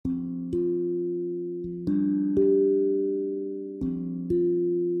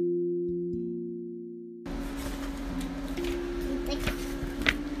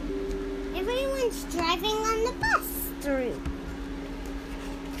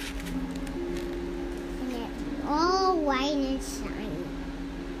white and shiny.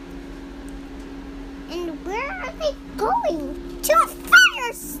 And where are they going? To a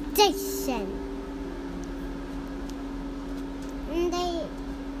fire station. And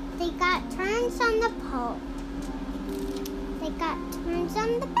they got turns on the pole. They got turns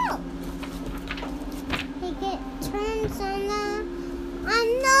on the belt. They get turns on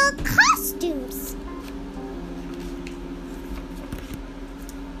the costumes.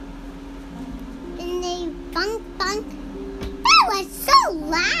 And they bunk. That was so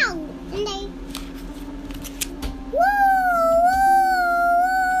loud. And they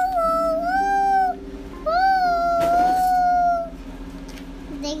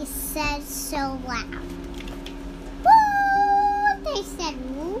they said so loud. Woo! They said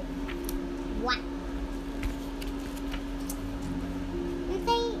woo. Wow.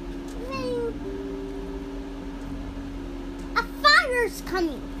 A fire's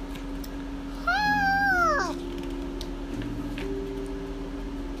coming. Help!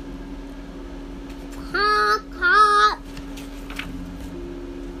 Honk, honk.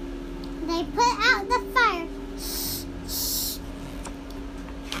 They put out the fire. Shh.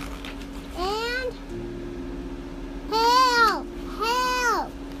 And help!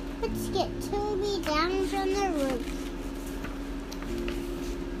 Let's get Toby down from the roof.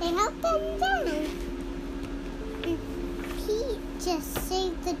 They helped him down. And Pete just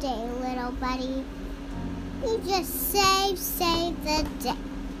saved the day, little buddy. He just saved the day.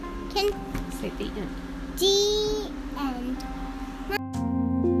 Say the end. The end.